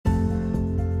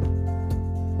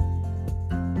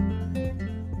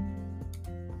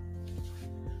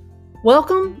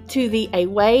Welcome to the A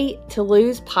Way to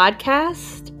Lose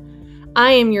podcast.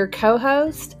 I am your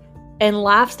co-host and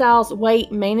Lifestyles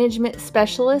Weight Management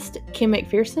Specialist, Kim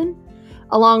McPherson,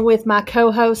 along with my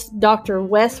co-host, Dr.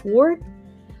 Wes Ward.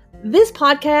 This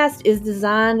podcast is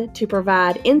designed to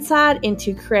provide insight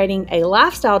into creating a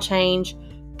lifestyle change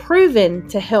proven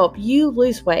to help you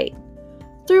lose weight.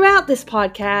 Throughout this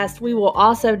podcast, we will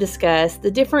also discuss the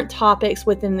different topics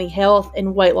within the health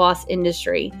and weight loss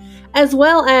industry, as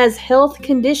well as health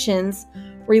conditions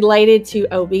related to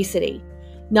obesity.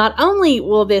 Not only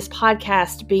will this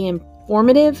podcast be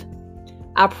informative,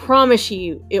 I promise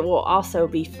you it will also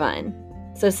be fun.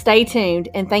 So stay tuned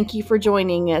and thank you for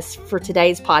joining us for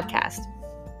today's podcast.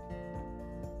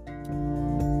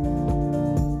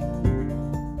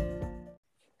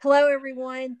 Hello,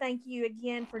 everyone. Thank you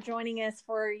again for joining us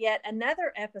for yet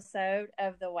another episode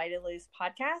of the Way to Lose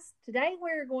podcast. Today,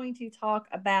 we're going to talk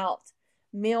about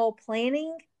meal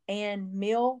planning and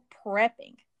meal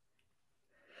prepping.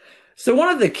 So one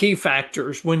of the key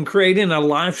factors when creating a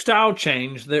lifestyle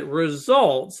change that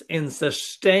results in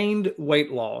sustained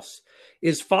weight loss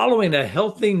is following a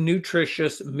healthy,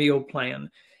 nutritious meal plan.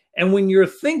 And when you're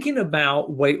thinking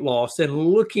about weight loss and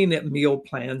looking at meal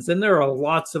plans, and there are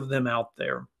lots of them out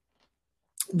there,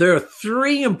 there are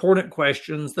three important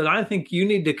questions that I think you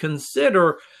need to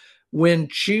consider when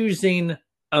choosing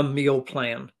a meal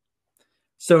plan.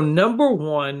 So number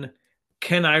one,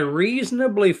 can I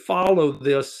reasonably follow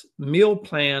this meal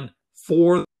plan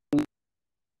for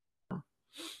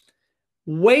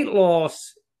weight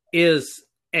loss is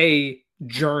a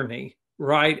journey,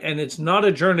 right? And it's not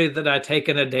a journey that I take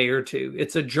in a day or two.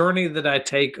 It's a journey that I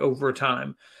take over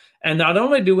time. And not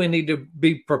only do we need to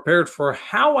be prepared for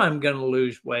how I'm going to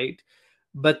lose weight,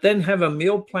 but then have a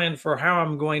meal plan for how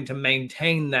I'm going to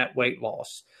maintain that weight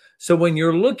loss. So when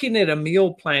you're looking at a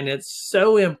meal plan, it's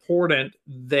so important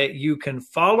that you can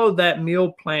follow that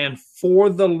meal plan for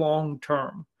the long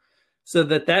term so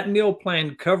that that meal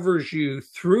plan covers you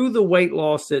through the weight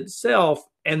loss itself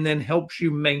and then helps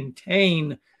you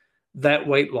maintain that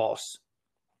weight loss.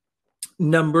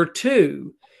 Number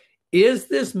two, is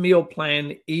this meal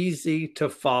plan easy to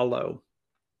follow?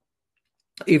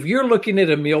 If you're looking at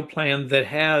a meal plan that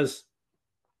has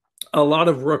a lot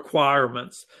of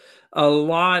requirements, a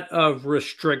lot of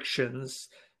restrictions,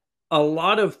 a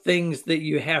lot of things that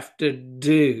you have to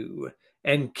do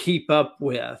and keep up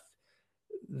with,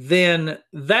 then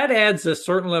that adds a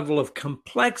certain level of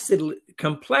complexity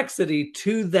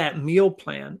to that meal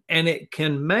plan. And it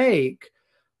can make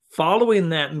following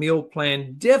that meal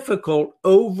plan difficult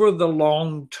over the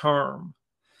long term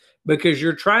because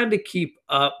you're trying to keep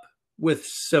up with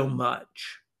so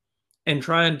much and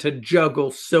trying to juggle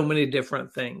so many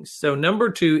different things. So number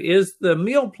two, is the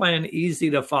meal plan easy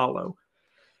to follow?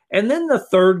 And then the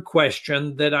third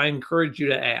question that I encourage you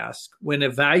to ask when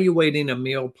evaluating a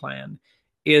meal plan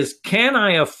is, can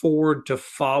I afford to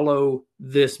follow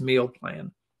this meal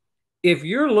plan? If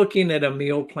you're looking at a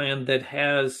meal plan that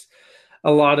has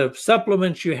a lot of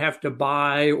supplements you have to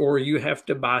buy, or you have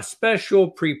to buy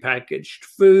special prepackaged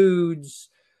foods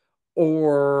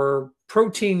or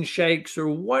protein shakes or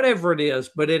whatever it is,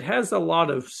 but it has a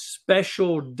lot of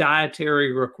special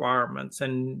dietary requirements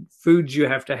and foods you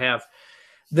have to have,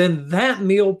 then that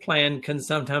meal plan can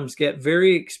sometimes get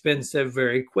very expensive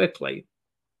very quickly.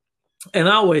 And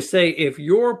I always say, if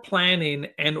you're planning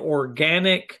an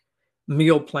organic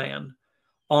meal plan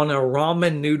on a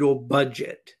ramen noodle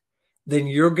budget, then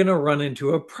you're going to run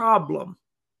into a problem.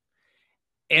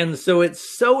 And so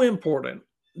it's so important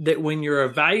that when you're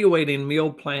evaluating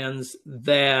meal plans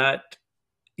that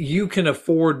you can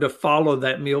afford to follow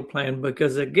that meal plan,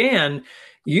 because again,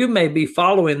 you may be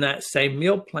following that same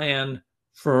meal plan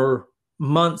for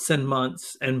months and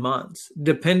months and months,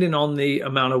 depending on the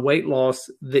amount of weight loss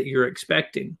that you're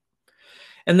expecting.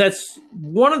 And that's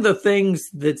one of the things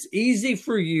that's easy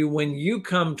for you when you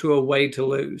come to a way to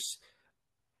lose.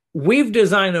 We've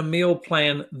designed a meal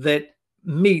plan that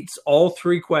meets all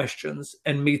three questions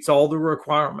and meets all the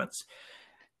requirements.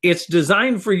 It's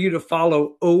designed for you to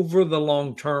follow over the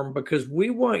long term because we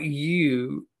want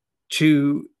you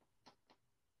to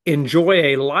enjoy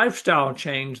a lifestyle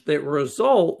change that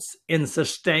results in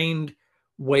sustained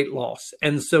weight loss.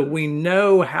 And so we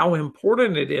know how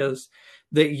important it is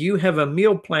that you have a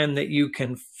meal plan that you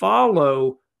can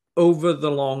follow over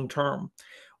the long term.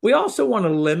 We also want to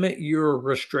limit your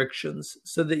restrictions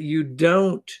so that you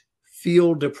don't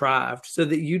feel deprived, so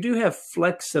that you do have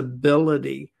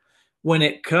flexibility when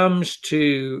it comes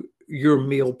to your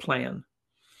meal plan.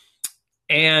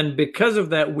 And because of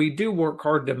that, we do work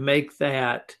hard to make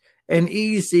that an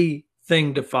easy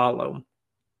thing to follow.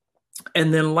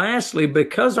 And then lastly,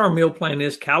 because our meal plan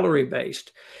is calorie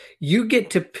based, you get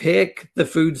to pick the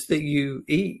foods that you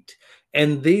eat.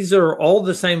 And these are all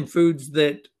the same foods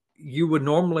that you would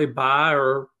normally buy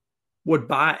or would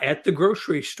buy at the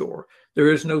grocery store.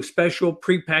 There is no special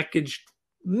prepackaged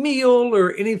meal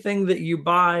or anything that you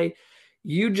buy.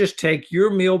 You just take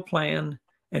your meal plan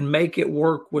and make it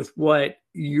work with what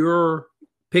you're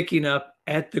picking up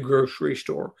at the grocery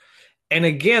store. And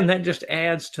again, that just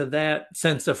adds to that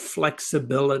sense of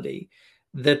flexibility,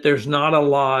 that there's not a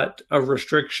lot of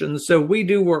restrictions. So we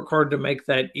do work hard to make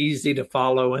that easy to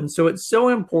follow. And so it's so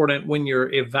important when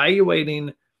you're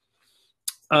evaluating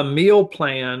a meal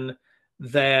plan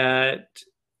that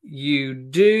you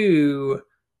do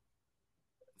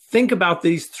think about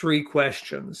these three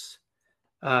questions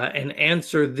and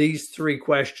answer these three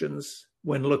questions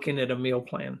when looking at a meal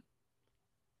plan.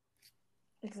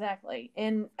 Exactly.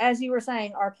 And as you were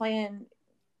saying, our plan,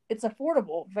 it's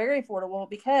affordable, very affordable,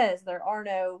 because there are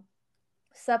no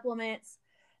supplements,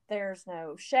 there's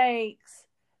no shakes,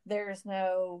 there's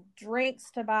no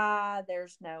drinks to buy,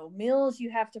 there's no meals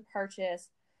you have to purchase.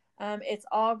 It's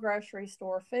all grocery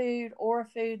store food or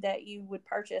food that you would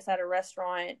purchase at a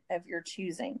restaurant of your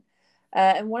choosing.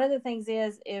 And one of the things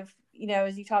is, if,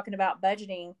 as you're talking about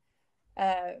budgeting,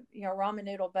 ramen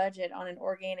noodle budget on an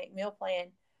organic meal plan,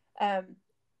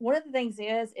 one of the things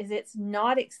is it's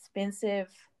not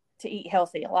expensive to eat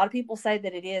healthy. A lot of people say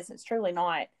that it is. It's truly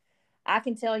not. I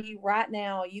can tell you right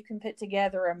now, you can put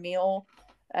together a meal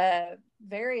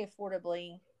very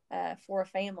affordably for a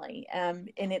family, and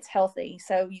it's healthy.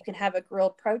 So you can have a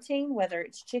grilled protein, whether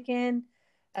it's chicken,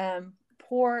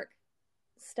 pork,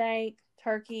 steak,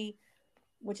 turkey,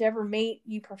 whichever meat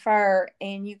you prefer,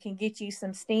 and you can get you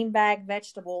some steam bag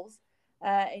vegetables.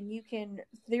 And you can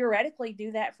theoretically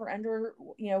do that for under,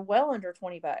 well under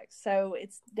 $20. So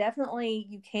it's definitely,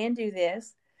 you can do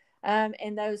this.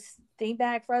 And those steam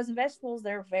bag frozen vegetables,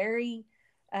 they're very,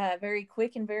 very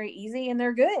quick and very easy, and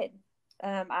they're good.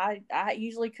 I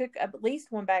usually cook at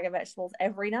least one bag of vegetables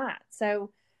every night. So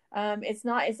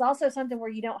it's also something where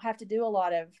you don't have to do a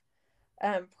lot of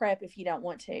prep if you don't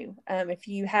want to. If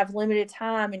you have limited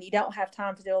time and you don't have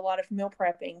time to do a lot of meal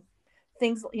prepping,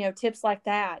 things, tips like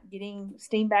that, getting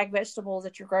steam bag vegetables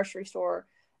at your grocery store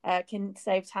can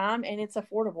save time, and it's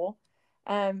affordable.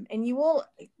 And we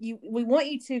want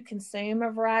you to consume a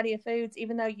variety of foods,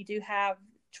 even though you do have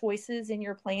choices in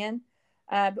your plan.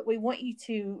 But we want you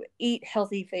to eat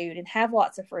healthy food and have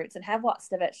lots of fruits and have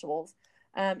lots of vegetables,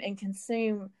 and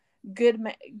consume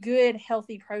good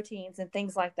healthy proteins and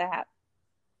things like that.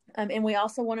 And we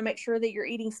also want to make sure that you're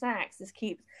eating snacks. This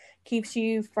keeps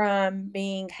you from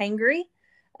being hangry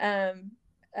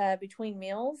between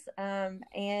meals,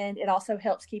 and it also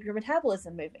helps keep your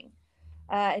metabolism moving.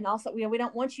 And also, we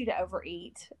don't want you to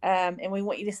overeat, and we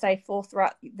want you to stay full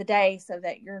throughout the day so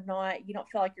that you don't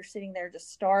feel like you're sitting there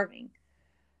just starving.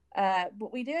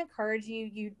 But we do encourage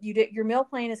your meal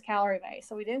plan is calorie based,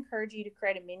 so we do encourage you to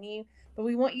create a menu. But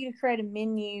we want you to create a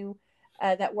menu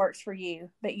that works for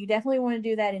you. But you definitely want to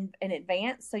do that in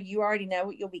advance, so you already know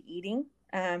what you'll be eating,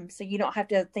 so you don't have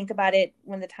to think about it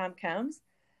when the time comes.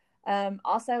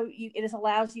 Also, it just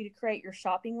allows you to create your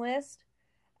shopping list,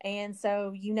 and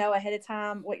so ahead of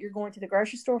time what you're going to the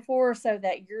grocery store for, so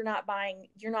that you're not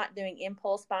doing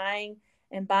impulse buying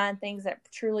and buying things that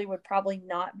truly would probably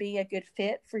not be a good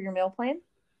fit for your meal plan.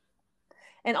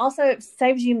 And also, it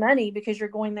saves you money because you're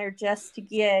going there just to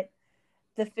get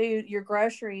the food, your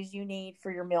groceries you need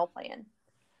for your meal plan.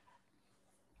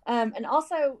 And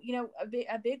also,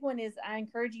 a big one is, I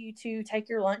encourage you to take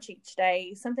your lunch each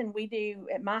day. Something we do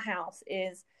at my house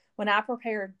is, when I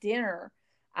prepare dinner,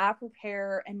 I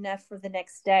prepare enough for the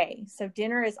next day. So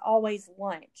dinner is always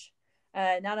lunch.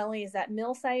 Not only is that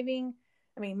money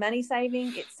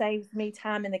saving, it saves me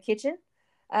time in the kitchen.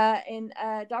 And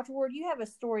Dr. Ward, you have a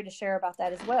story to share about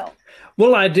that as well.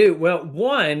 Well, I do. Well,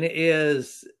 one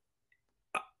is,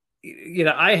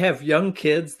 I have young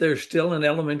kids. They're still in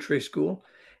elementary school.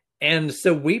 And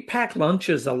so we pack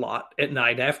lunches a lot at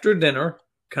night after dinner.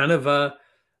 Kind of a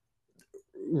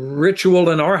ritual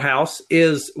in our house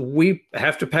is we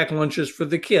have to pack lunches for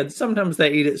the kids. Sometimes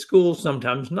they eat at school,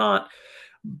 sometimes not.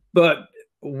 But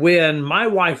when my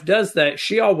wife does that,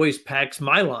 she always packs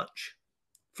my lunch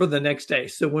for the next day.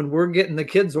 So when we're getting the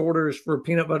kids' orders for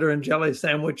peanut butter and jelly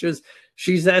sandwiches,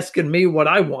 she's asking me what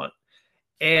I want.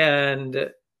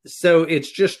 And so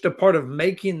it's just a part of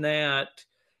making that,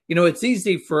 it's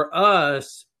easy for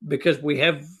us because we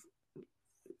have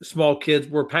small kids.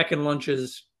 We're packing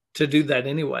lunches to do that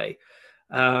anyway.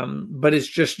 But it's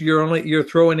just, you're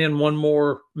throwing in one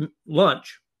more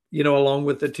lunch, along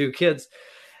with the two kids.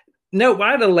 No,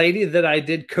 I had a lady that I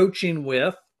did coaching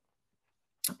with.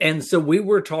 And so we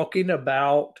were talking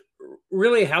about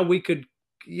really how we could,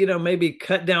 maybe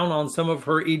cut down on some of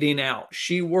her eating out.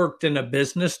 She worked in a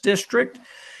business district.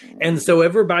 And so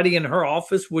everybody in her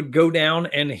office would go down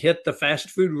and hit the fast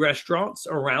food restaurants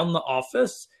around the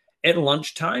office at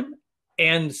lunchtime.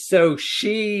 And so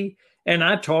she and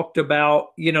I talked about,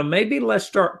 maybe let's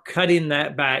start cutting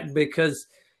that back because,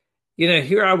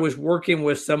 here I was working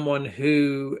with someone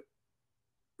who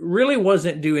really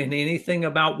wasn't doing anything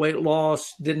about weight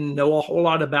loss, didn't know a whole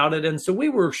lot about it. And so we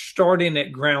were starting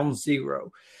at ground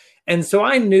zero. And so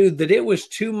I knew that it was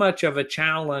too much of a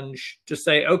challenge to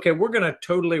say, okay, we're going to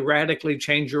totally radically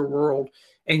change your world.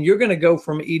 And you're going to go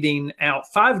from eating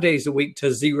out 5 days a week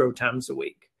to 0 times a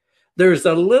week. There's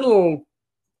a little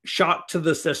shock to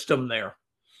the system there,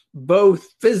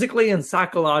 both physically and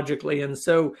psychologically. And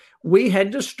so we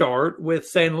had to start with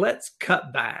saying, let's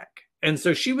cut back. And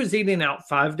so she was eating out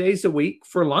 5 days a week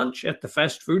for lunch at the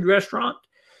fast food restaurant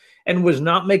and was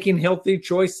not making healthy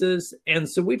choices. And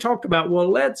so we talked about, well,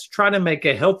 let's try to make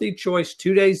a healthy choice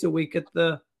 2 days a week at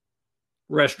the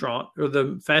restaurant or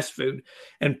the fast food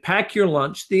and pack your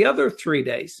lunch the other 3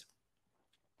 days.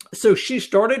 So she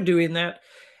started doing that.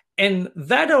 And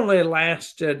that only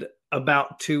lasted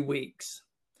about 2 weeks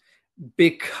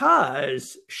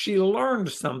because she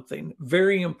learned something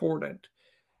very important.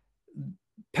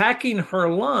 Packing her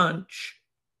lunch,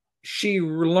 she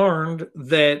learned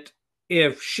that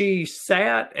if she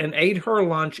sat and ate her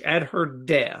lunch at her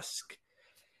desk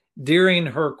during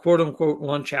her quote unquote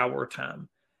lunch hour time,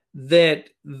 that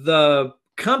the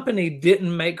company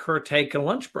didn't make her take a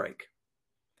lunch break.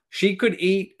 She could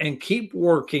eat and keep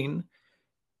working.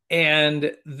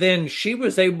 And then she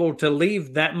was able to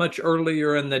leave that much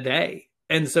earlier in the day.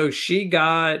 And so she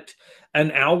got an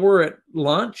hour at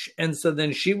lunch. And so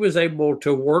then she was able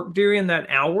to work during that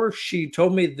hour. She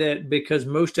told me that because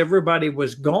most everybody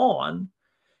was gone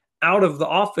out of the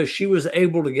office, she was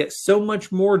able to get so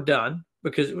much more done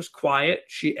because it was quiet.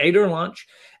 She ate her lunch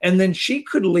and then she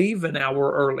could leave an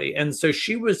hour early. And so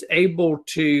she was able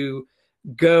to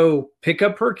go pick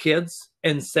up her kids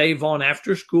and save on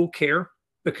after school care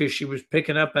because she was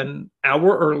picking up an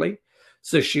hour early.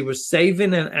 So she was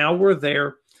saving an hour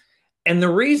there. And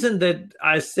the reason that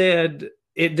I said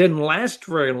it didn't last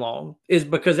very long is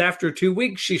because after 2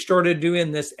 weeks, she started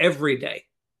doing this every day.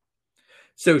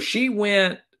 So she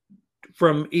went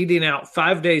from eating out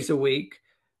 5 days a week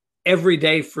every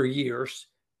day for years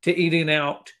to eating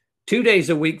out 2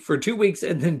 days a week for 2 weeks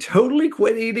and then totally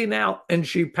quit eating out. And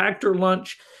she packed her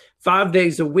lunch 5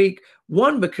 days a week.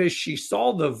 One, because she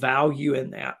saw the value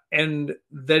in that and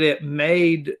that it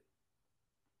made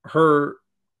her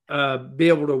be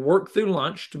able to work through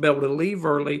lunch, to be able to leave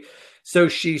early. So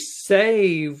she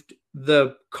saved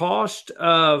the cost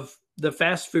of the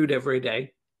fast food every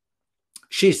day.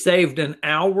 She saved an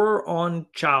hour on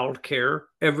childcare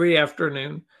every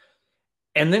afternoon.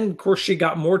 And then, of course, she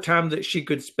got more time that she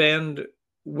could spend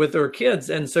with her kids.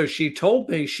 And so she told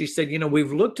me, she said,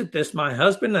 we've looked at this. My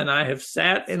husband and I have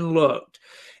sat and looked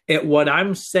at what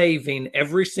I'm saving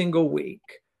every single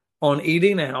week on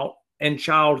eating out and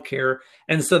childcare.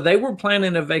 And so they were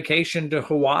planning a vacation to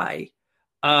Hawaii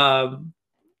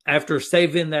after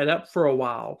saving that up for a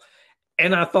while.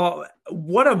 And I thought,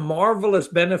 what a marvelous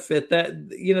benefit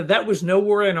that was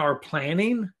nowhere in our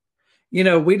planning. We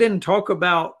didn't talk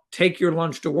about take your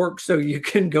lunch to work so you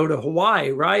can go to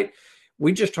Hawaii, right?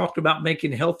 We just talked about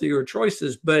making healthier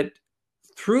choices. But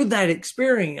through that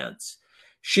experience,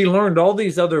 she learned all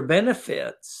these other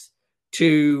benefits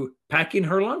to packing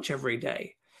her lunch every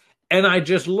day. And I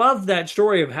just love that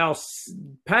story of how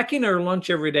packing her lunch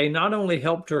every day not only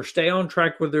helped her stay on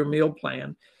track with her meal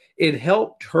plan, it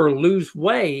helped her lose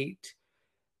weight.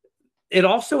 It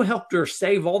also helped her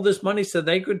save all this money so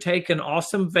they could take an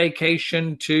awesome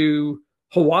vacation to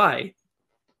Hawaii.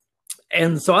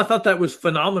 And so I thought that was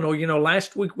phenomenal.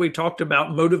 Last week we talked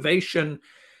about motivation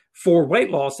for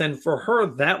weight loss. And for her,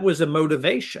 that was a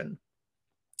motivation,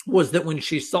 was that when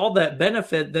she saw that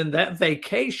benefit, then that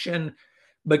vacation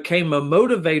became a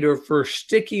motivator for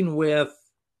sticking with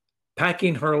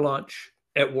packing her lunch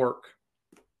at work.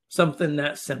 Something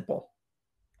that simple.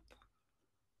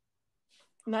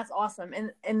 And that's awesome.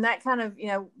 And that kind of,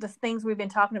 the things we've been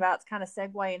talking about, it's kind of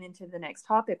segueing into the next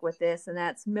topic with this, and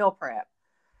that's meal prep.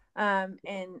 And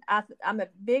I'm a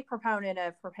big proponent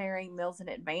of preparing meals in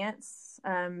advance.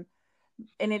 And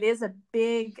it is a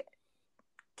big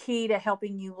key to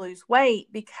helping you lose weight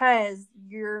because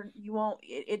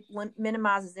it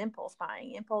minimizes impulse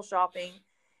buying, impulse shopping,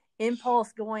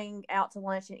 impulse going out to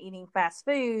lunch and eating fast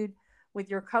food with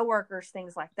your coworkers,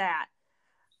 things like that.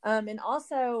 And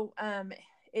also,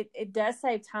 it does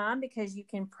save time because you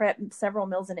can prep several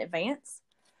meals in advance.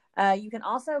 You can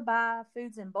also buy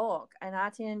foods in bulk, and I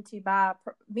tend to buy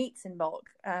meats in bulk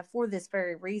for this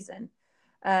very reason,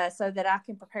 so that I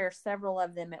can prepare several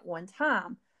of them at one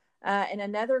time. And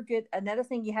another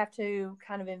thing you have to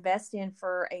kind of invest in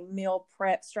for a meal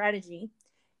prep strategy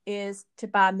is to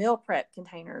buy meal prep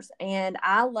containers. And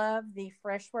I love the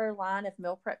Freshware line of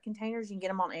meal prep containers. You can get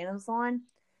them on Amazon.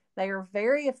 They are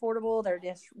very affordable. They're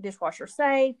dishwasher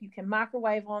safe. You can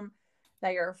microwave them.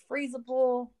 They are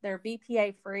freezable. They're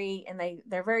BPA free, and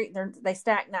they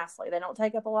stack nicely. They don't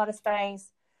take up a lot of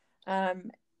space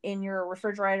in your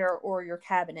refrigerator or your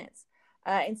cabinets.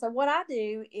 And so what I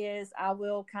do is I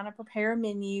will kind of prepare a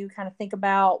menu, kind of think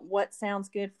about what sounds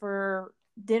good for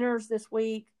dinners this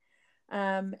week,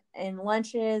 and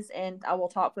lunches, and I will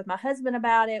talk with my husband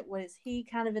about it. What is he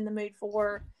kind of in the mood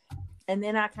for? And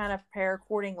then I kind of prepare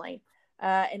accordingly.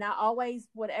 And I always,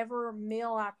 whatever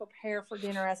meal I prepare for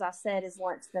dinner, as I said, is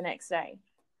lunch the next day.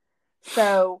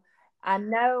 So I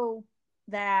know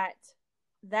that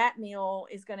meal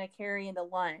is going to carry into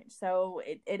lunch. So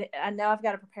I know I've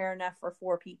got to prepare enough for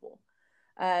 4 people.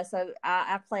 So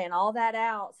I plan all that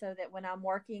out so that when I'm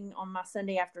working on my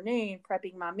Sunday afternoon,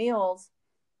 prepping my meals,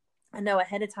 I know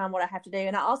ahead of time what I have to do.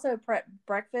 And I also prep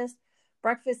breakfast.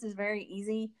 Breakfast is very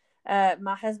easy.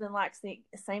 My husband likes the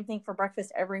same thing for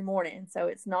breakfast every morning.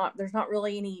 So there's not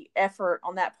really any effort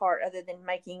on that part other than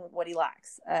making what he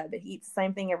likes. But he eats the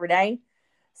same thing every day.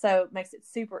 So it makes it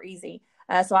super easy.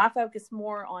 So I focus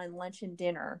more on lunch and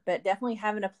dinner, but definitely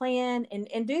having a plan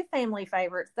and do family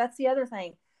favorites. That's the other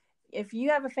thing. If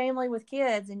you have a family with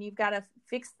kids and you've got to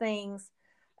fix things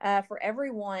for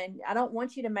everyone, I don't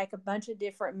want you to make a bunch of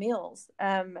different meals.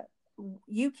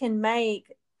 You can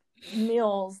make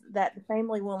meals that the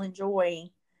family will enjoy,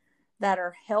 that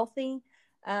are healthy,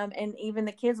 and even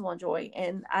the kids will enjoy.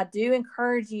 And I do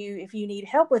encourage you, if you need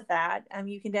help with that,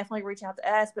 you can definitely reach out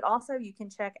to us, but also you can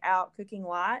check out Cooking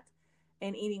Light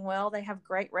and Eating Well. They have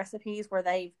great recipes where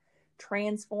they've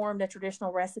transformed a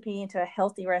traditional recipe into a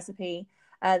healthy recipe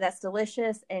that's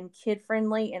delicious and kid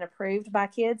friendly and approved by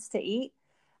kids to eat.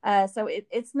 So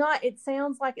it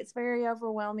sounds like it's very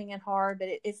overwhelming and hard, but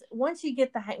it's once you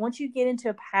get into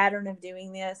a pattern of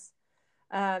doing this,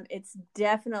 it's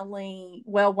definitely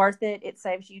well worth it. It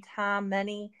saves you time,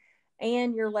 money,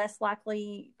 and you're less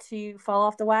likely to fall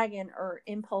off the wagon or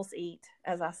impulse eat,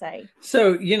 as I say.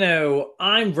 So,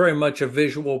 I'm very much a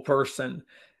visual person,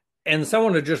 and so I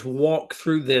want to just walk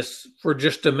through this for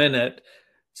just a minute.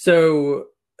 So,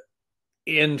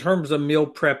 in terms of meal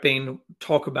prepping,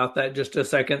 talk about that just a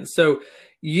second. So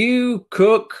you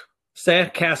cook, say, a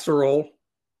casserole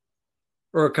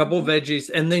or a couple of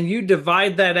veggies, and then you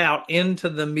divide that out into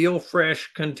the meal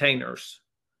fresh containers.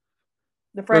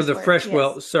 The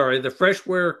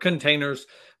freshware containers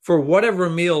for whatever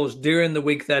meals during the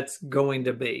week that's going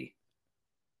to be.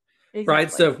 Exactly.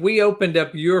 Right? So if we opened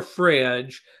up your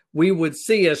fridge, we would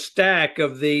see a stack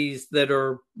of these that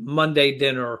are Monday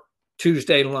dinner,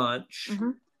 Tuesday lunch.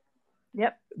 Mm-hmm.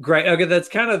 Yep. Great. Okay, that's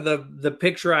kind of the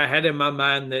picture I had in my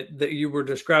mind that you were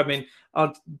describing.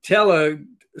 I'll tell a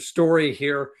story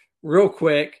here real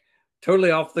quick,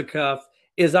 totally off the cuff.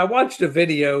 I watched a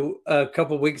video a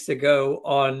couple weeks ago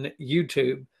on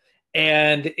YouTube,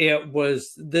 and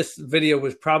this video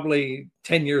was probably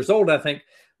 10 years old, I think,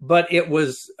 but it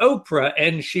was Oprah,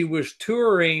 and she was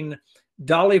touring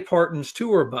Dolly Parton's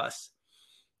tour bus.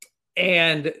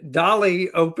 And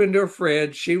Dolly opened her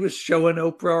fridge. She was showing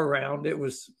Oprah around. It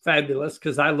was fabulous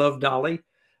because I love Dolly.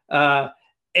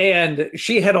 And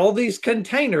she had all these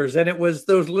containers, and it was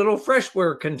those little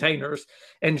freshware containers.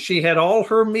 And she had all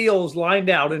her meals lined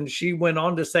out. And she went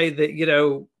on to say that,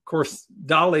 of course,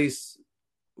 Dolly's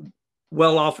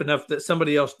well off enough that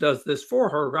somebody else does this for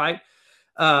her, right?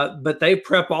 But they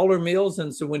prep all her meals.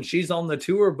 And so when she's on the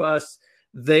tour bus,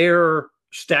 they're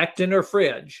stacked in her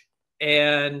fridge.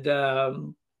 And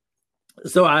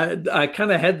so I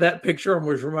kind of had that picture and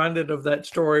was reminded of that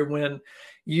story when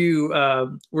you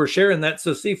were sharing that.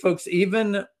 So see, folks,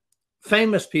 even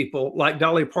famous people like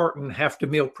Dolly Parton have to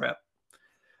meal prep.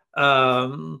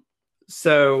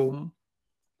 So,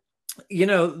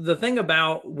 the thing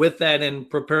about with that and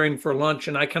preparing for lunch,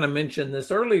 and I kind of mentioned this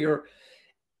earlier,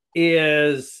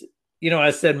 is,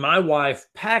 I said my wife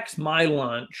packs my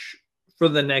lunch for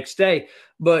the next day,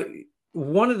 but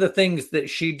one of the things that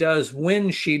she does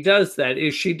when she does that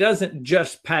is she doesn't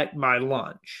just pack my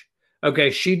lunch.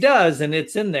 Okay, she does, and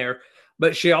it's in there,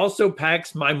 but she also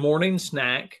packs my morning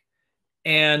snack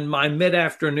and my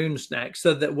mid-afternoon snack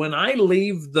so that when I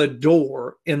leave the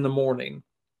door in the morning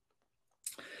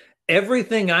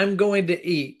everything I'm going to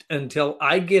eat until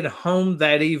I get home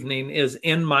that evening is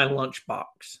in my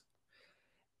lunchbox.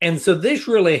 And so this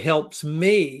really helps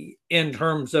me in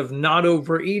terms of not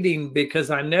overeating,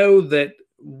 because I know that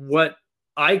what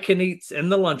I can eat's in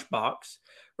the lunchbox,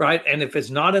 right? And if it's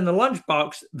not in the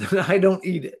lunchbox, then I don't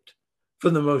eat it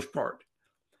for the most part.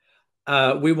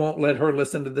 We won't let her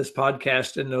listen to this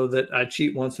podcast and know that I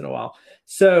cheat once in a while.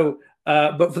 So,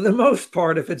 but for the most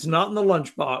part, if it's not in the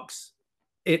lunchbox,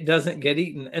 it doesn't get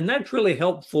eaten. And that's really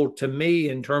helpful to me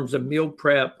in terms of meal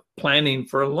prep planning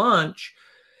for lunch,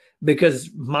 because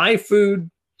my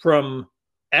food from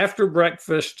after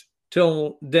breakfast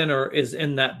till dinner is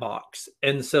in that box.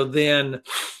 And so then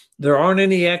there aren't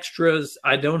any extras.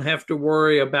 I don't have to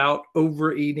worry about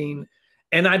overeating,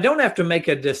 and I don't have to make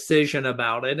a decision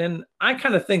about it. And I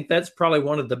kind of think that's probably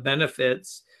one of the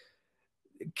benefits,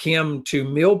 Kim, to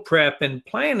meal prep and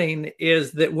planning,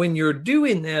 is that when you're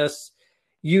doing this,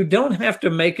 you don't have to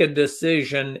make a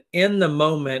decision in the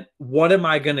moment, what am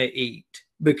I going to eat?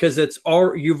 Because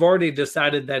you've already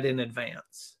decided that in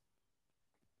advance.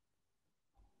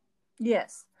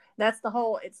 Yes, that's the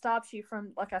whole, it stops you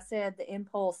from, like I said, the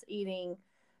impulse eating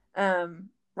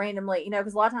randomly,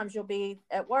 because a lot of times you'll be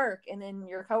at work and then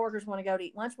your coworkers want to go to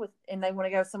eat lunch and they want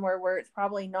to go somewhere where it's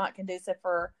probably not conducive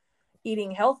for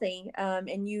eating healthy. I'm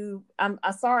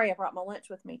sorry, I brought my lunch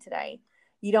with me today.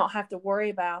 You don't have to worry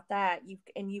about that.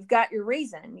 You've got your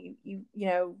reason. You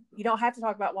don't have to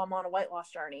talk about, well, I'm on a weight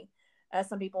loss journey.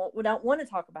 Some people don't want to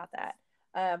talk about that.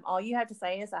 All you have to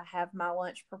say is, I have my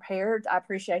lunch prepared. I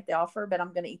appreciate the offer, but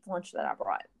I'm going to eat the lunch that I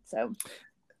brought. So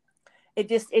it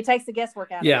takes the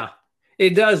guesswork out of it. Yeah,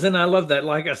 it does. And I love that.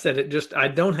 Like I said, I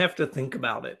don't have to think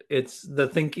about it. The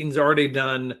thinking's already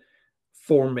done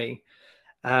for me.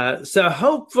 So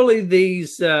hopefully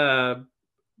these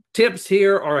tips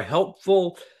here are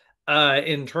helpful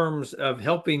in terms of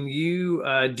helping you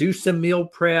do some meal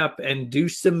prep and do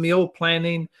some meal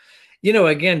planning.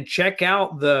 Again, check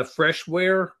out the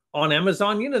Freshware on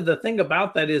Amazon. The thing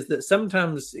about that is that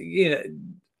sometimes,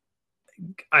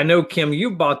 I know, Kim,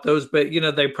 you bought those, but,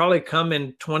 they probably come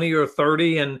in 20 or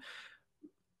 30. And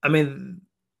I mean,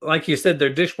 like you said,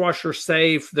 they're dishwasher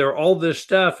safe. They're all this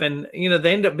stuff. And,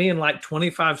 they end up being like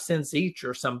 25 cents each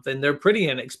or something. They're pretty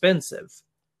inexpensive.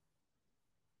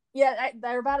 Yeah,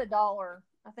 they're about $1.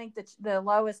 I think that the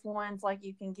lowest ones, like,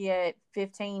 you can get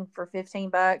 15 for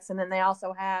 $15. And then they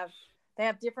also have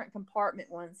different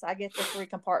compartment ones. I get the 3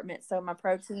 compartments. So my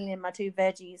protein and my 2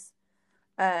 veggies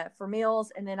for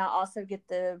meals. And then I also get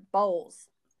the bowls.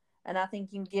 And I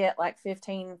think you can get like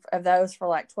 15 of those for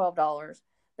like $12.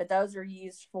 But those are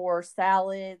used for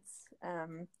salads,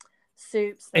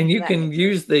 soups. And you can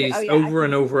use these over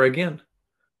and over again.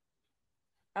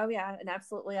 Oh yeah, and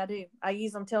absolutely I do. I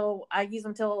use them till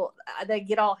they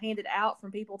get all handed out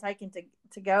from people taking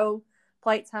to go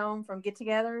plates home from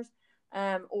get-togethers,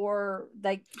 or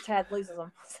Chad loses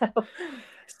them.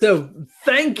 So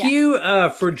thank you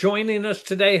for joining us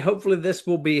today. Hopefully this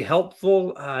will be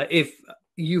helpful. If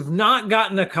you've not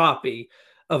gotten a copy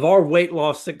of our weight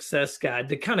loss success guide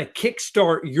to kind of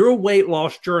kickstart your weight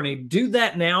loss journey, do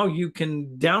that now. You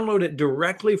can download it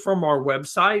directly from our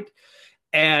website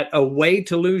at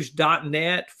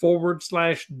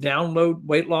awaytolose.net/download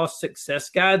weight loss success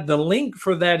guide. The link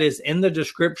for that is in the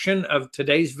description of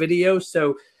today's video.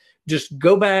 So just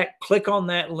go back, click on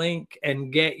that link,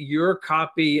 and get your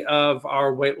copy of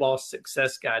our weight loss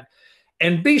success guide.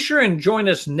 And be sure and join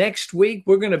us next week.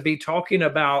 We're going to be talking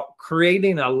about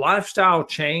creating a lifestyle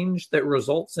change that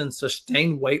results in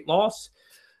sustained weight loss.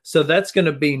 So that's going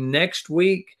to be next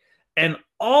week. And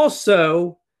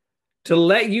also, to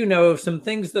let you know of some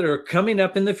things that are coming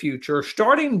up in the future,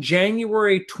 starting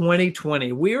January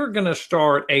 2020, we are going to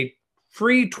start a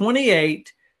free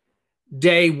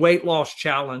 28-day weight loss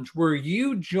challenge where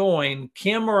you join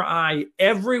Kim or I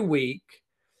every week.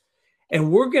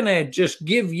 And we're going to just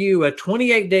give you a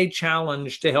 28-day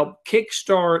challenge to help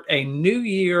kickstart a new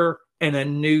year and a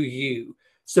new you.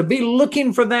 So be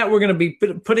looking for that. We're going to be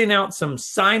putting out some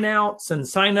sign-outs and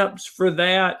sign-ups for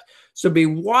that. So be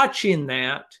watching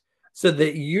that, so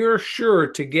that you're sure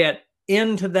to get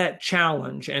into that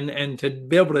challenge and to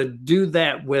be able to do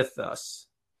that with us.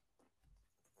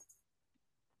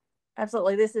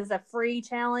 Absolutely. This is a free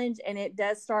challenge, and it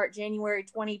does start January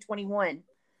 2021.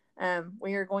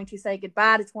 We are going to say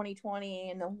goodbye to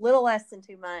 2020 in a little less than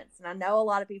 2 months. And I know a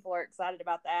lot of people are excited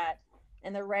about that,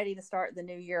 and they're ready to start the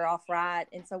new year off right.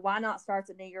 And so why not start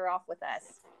the new year off with us?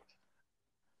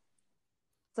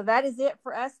 So that is it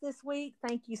for us this week.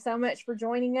 Thank you so much for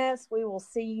joining us. We will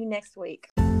see you next week.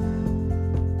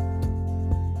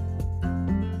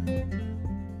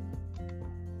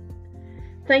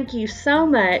 thank you so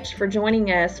much for joining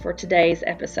us for today's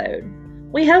episode.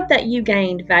 We hope that you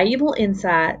gained valuable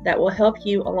insight that will help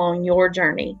you along your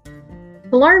journey.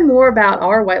 To learn more about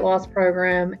our weight loss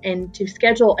program and to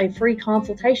schedule a free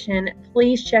consultation,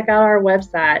 please check out our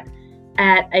website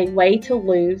at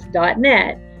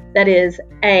awaytolose.net. That is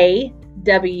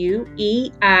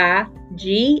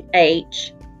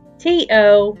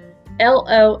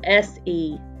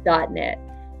AWEIGHTOLOSE.net.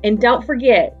 And don't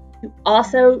forget to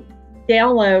also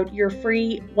download your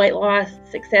free weight loss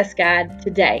success guide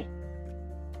today.